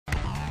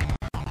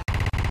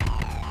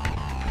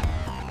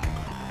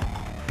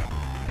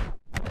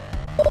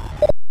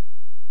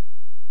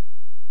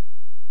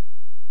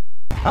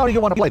How do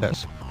you want to play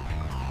this?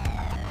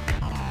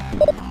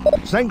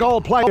 Single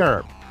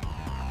player.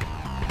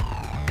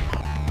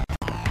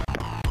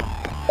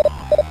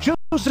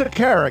 Choose a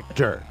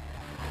character.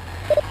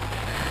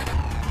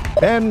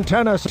 Ben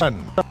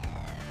Tennyson.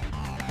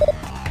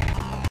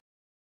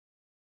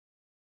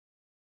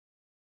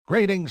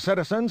 Greetings,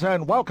 citizens,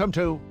 and welcome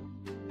to...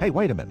 Hey,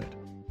 wait a minute.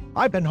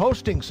 I've been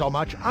hosting so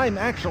much, I'm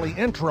actually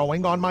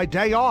introing on my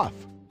day off.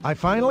 I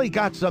finally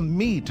got some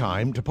me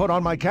time to put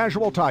on my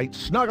casual tights,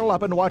 snuggle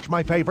up, and watch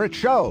my favorite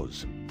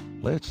shows.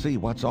 Let's see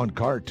what's on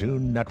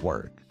Cartoon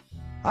Network.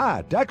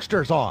 Ah,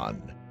 Dexter's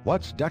on.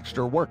 What's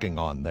Dexter working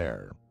on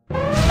there?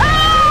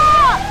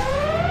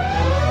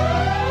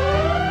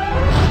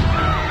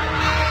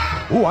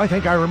 Ooh, I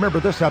think I remember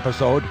this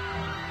episode.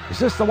 Is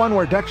this the one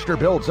where Dexter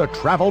builds a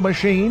travel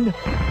machine?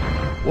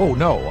 Oh,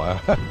 no,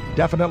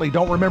 definitely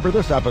don't remember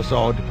this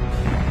episode.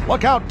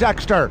 Look out,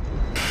 Dexter!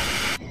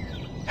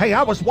 Hey,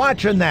 I was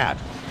watching that.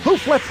 Who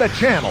flipped the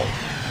channel?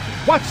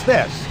 What's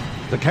this?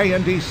 The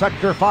K&D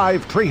Sector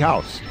 5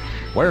 treehouse.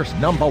 Where's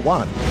number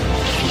 1?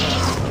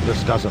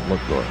 This doesn't look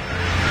good.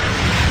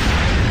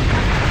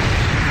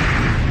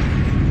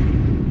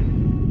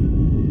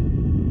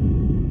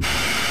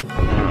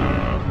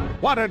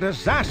 What a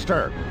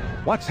disaster!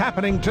 What's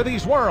happening to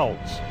these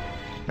worlds?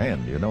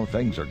 Man, you know,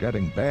 things are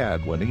getting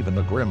bad when even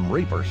the Grim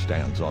Reaper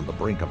stands on the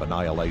brink of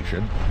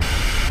annihilation.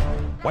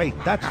 Wait,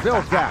 that's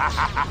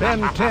Vilgax, Ben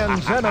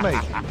 10's enemy.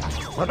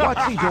 But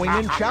what's he doing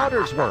in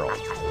Chowder's world?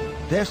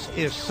 This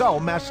is so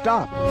messed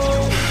up.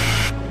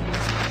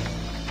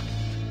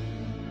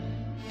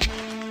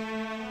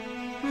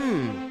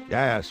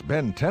 Yes,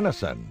 Ben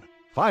Tennyson.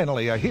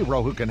 Finally, a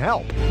hero who can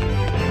help.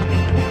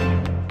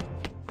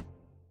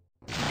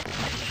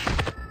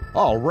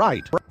 All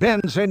right,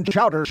 Ben's in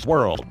Chowder's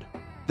world.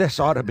 This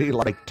ought to be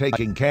like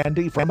taking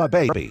candy from a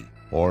baby,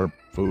 or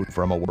food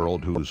from a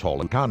world whose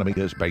whole economy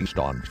is based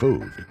on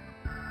food.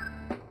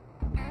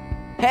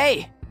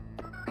 Hey!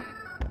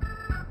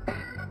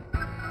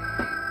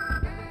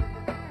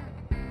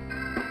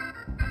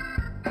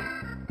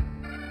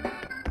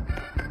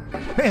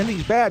 Man,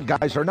 these bad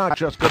guys are not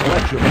just going to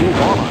let you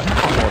move on.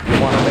 So if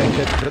you want to make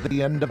it to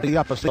the end of the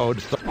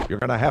episode, you're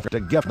going to have to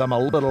give them a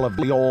little of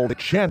the old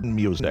chin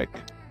music.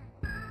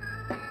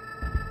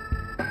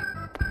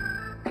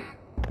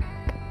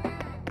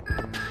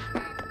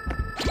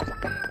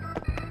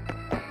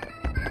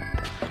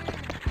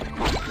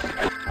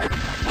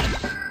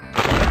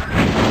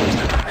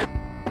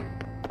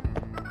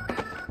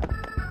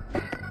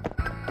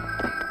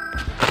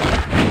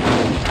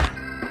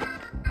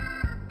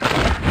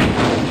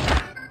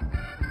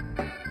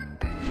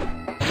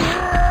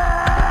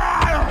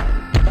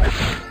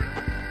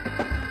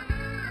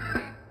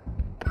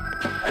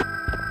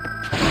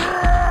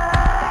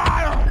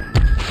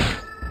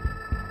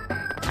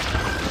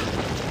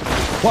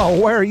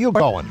 Well, where are you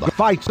going? The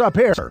fight's up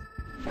here.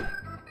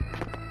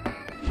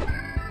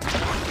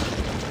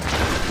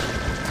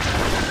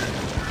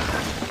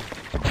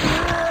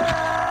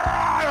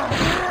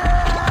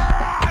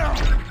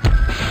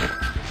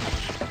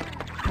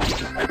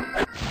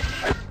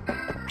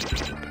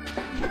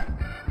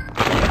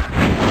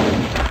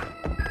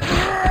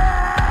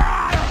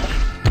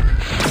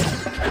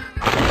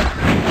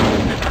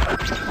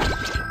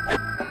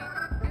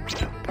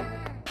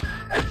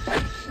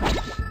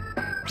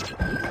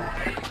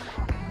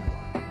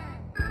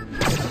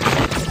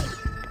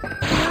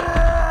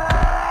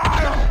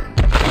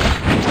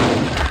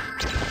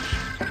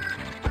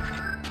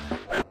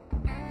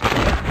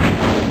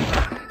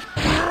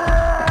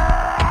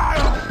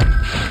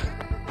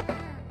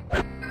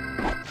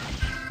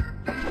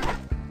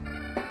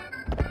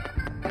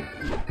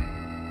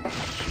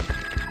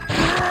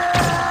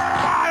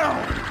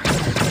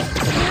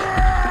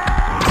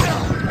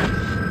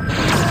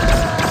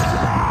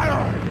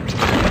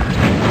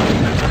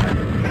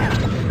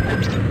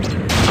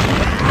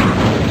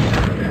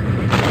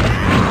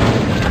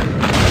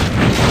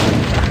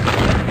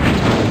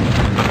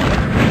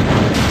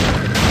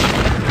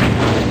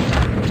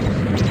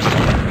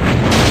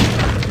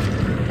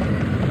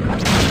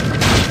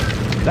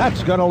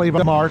 That's gonna leave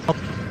a mark.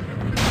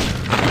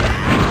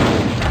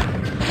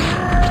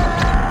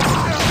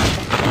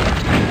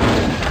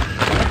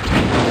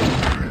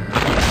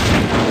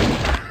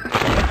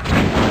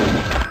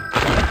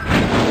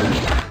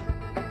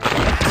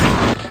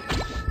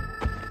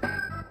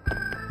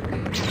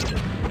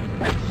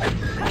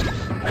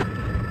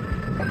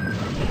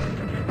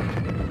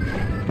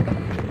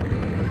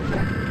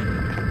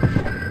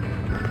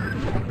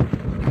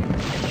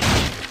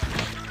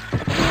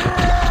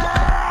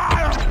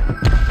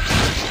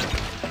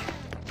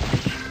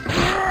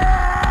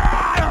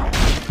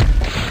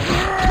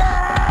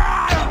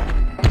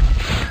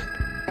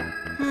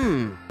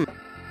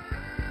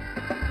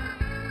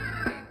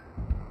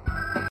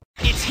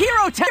 It's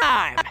hero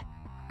time!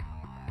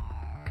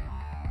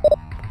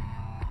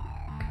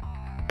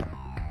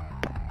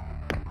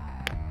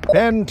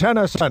 Ben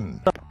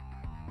Tennyson.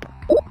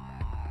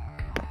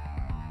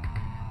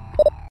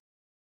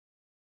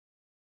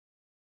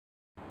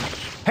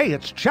 Hey,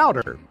 it's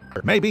Chowder.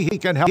 Maybe he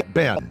can help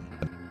Ben.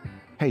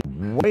 Hey,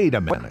 wait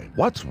a minute.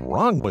 What's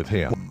wrong with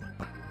him?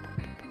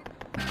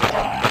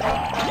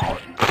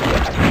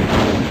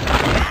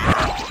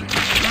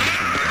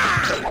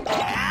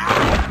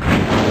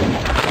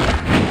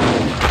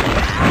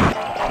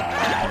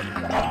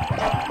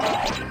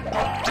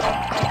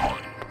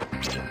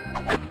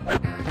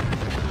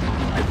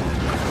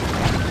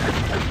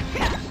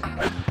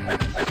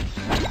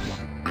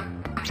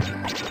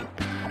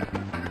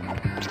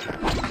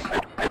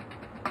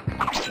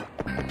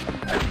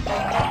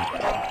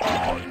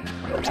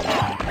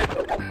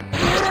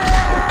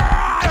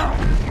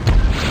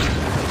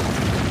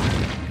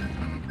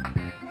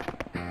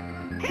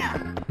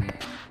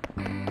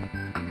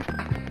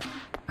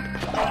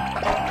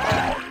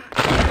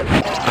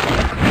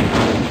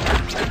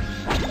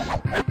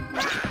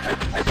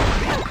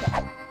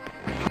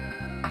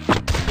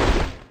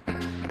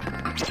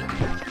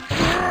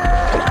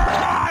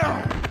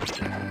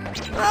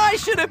 I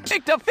should have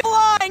picked a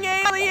flying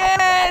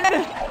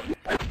alien!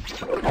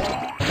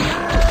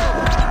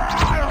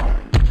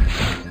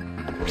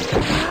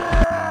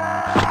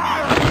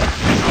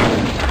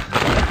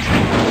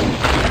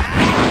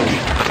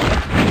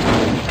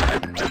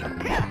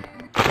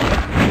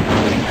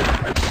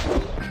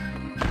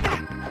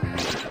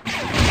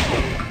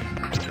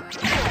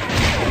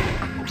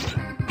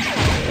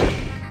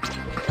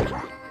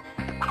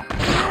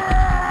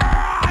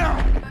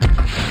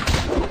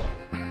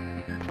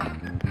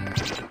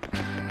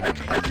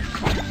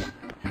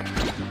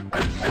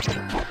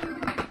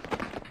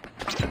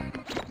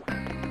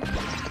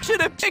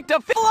 Should have picked a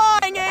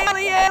flying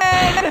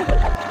alien!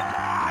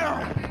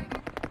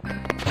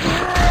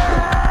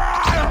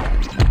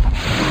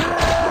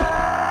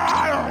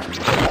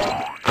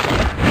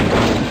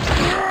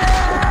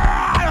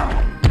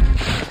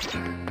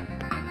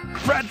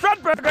 Fred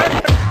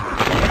Burger!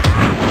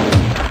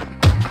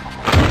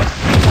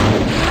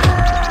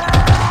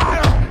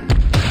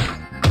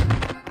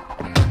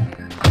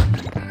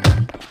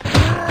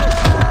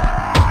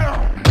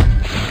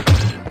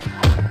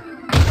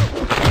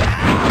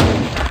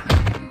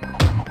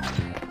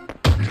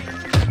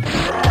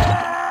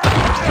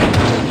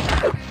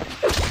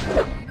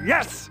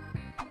 Yes!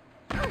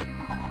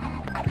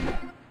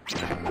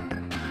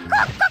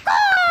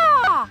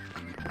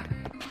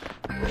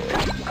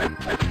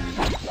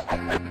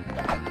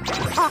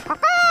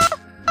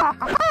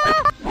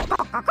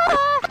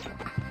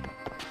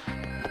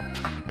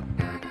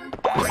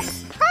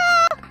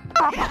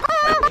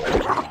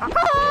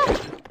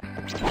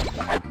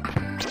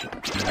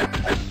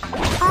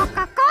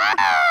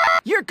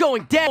 You're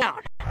going down!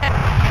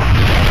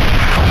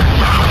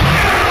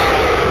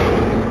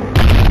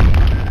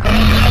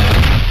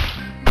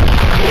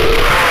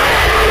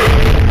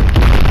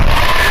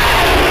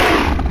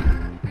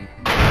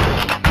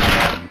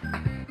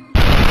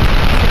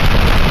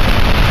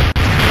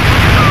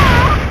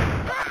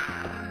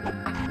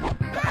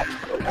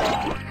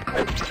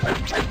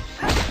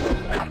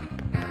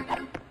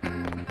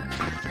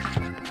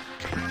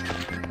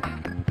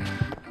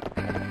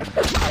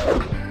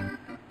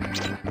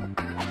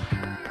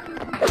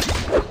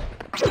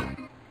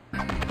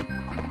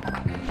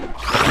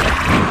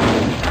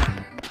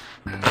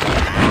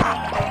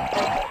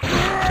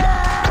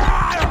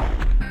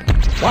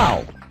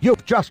 Wow,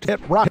 you've just hit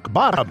rock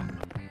bottom.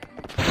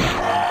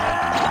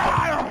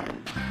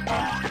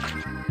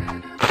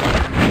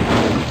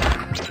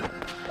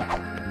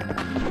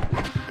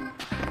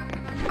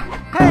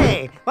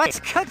 Hey,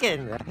 what's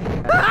cooking? Yeah,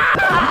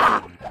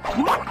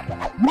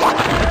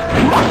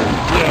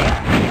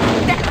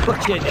 that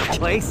puts you in your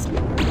place.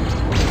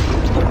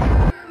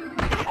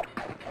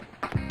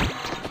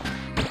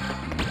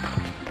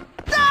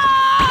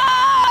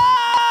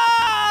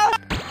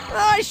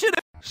 I should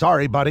have...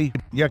 Sorry, buddy.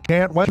 You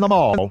can't win them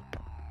all.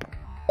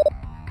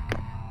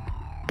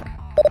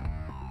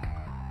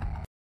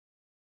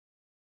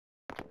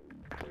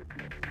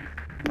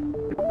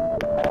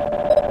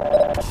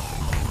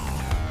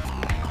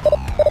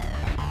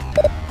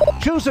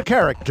 Choose a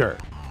character.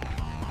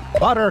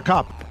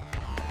 Buttercup.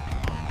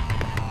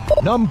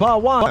 Number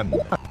 1.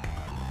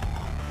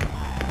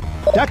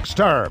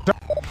 Dexter.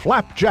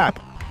 Flapjack.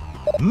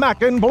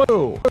 Mac and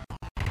Blue.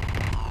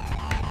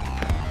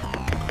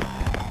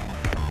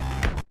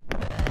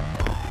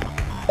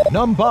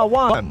 Number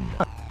 1.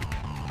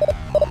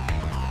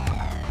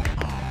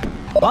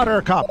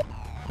 Buttercup.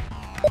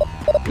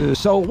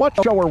 So what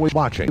show are we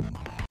watching?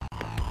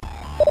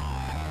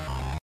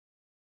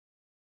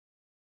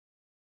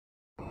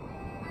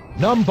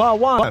 Number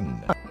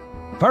 1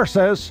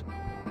 versus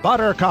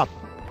Buttercup.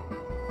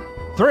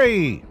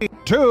 3,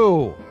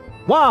 2,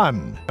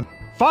 1,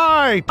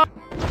 fight!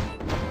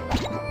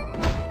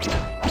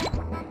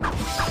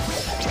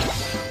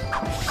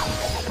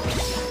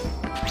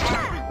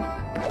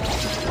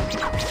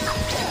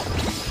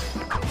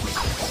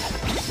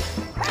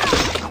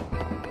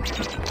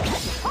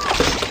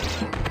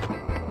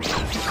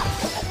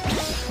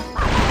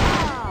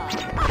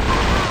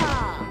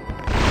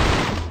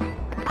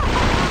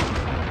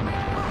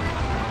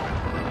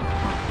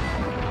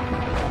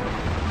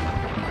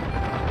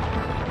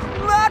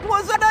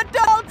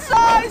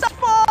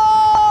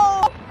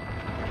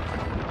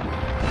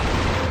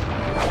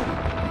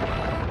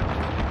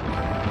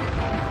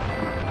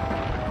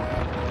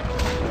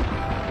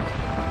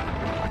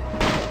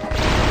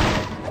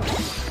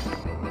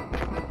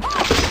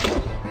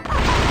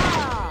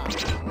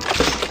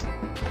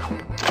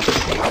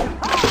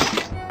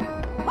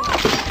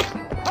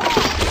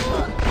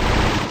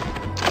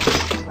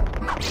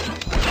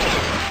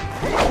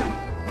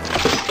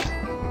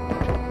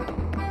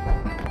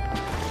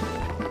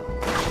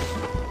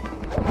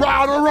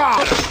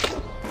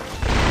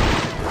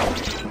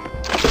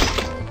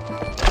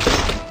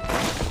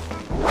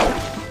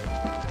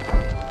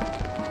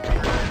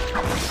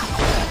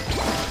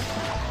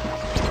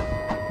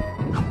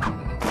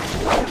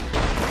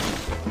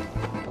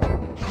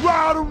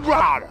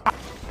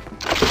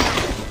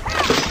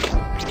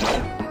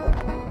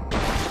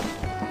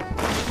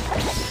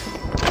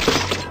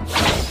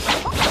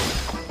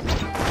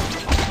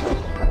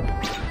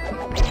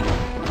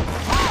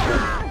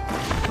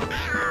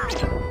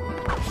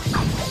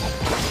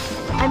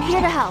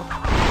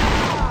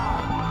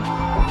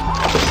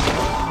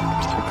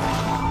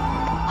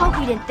 Hope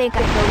you didn't think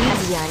I'd go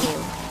easy on you.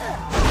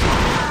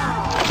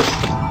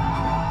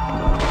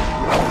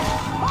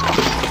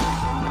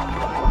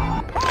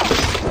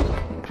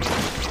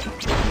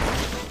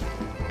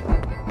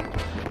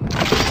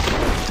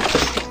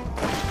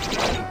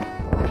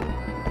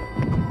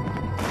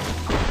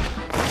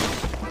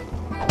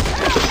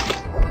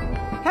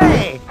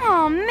 Hey!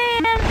 Oh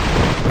man!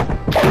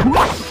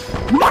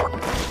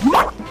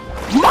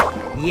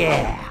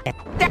 Yeah,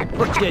 that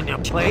puts you in your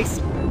place.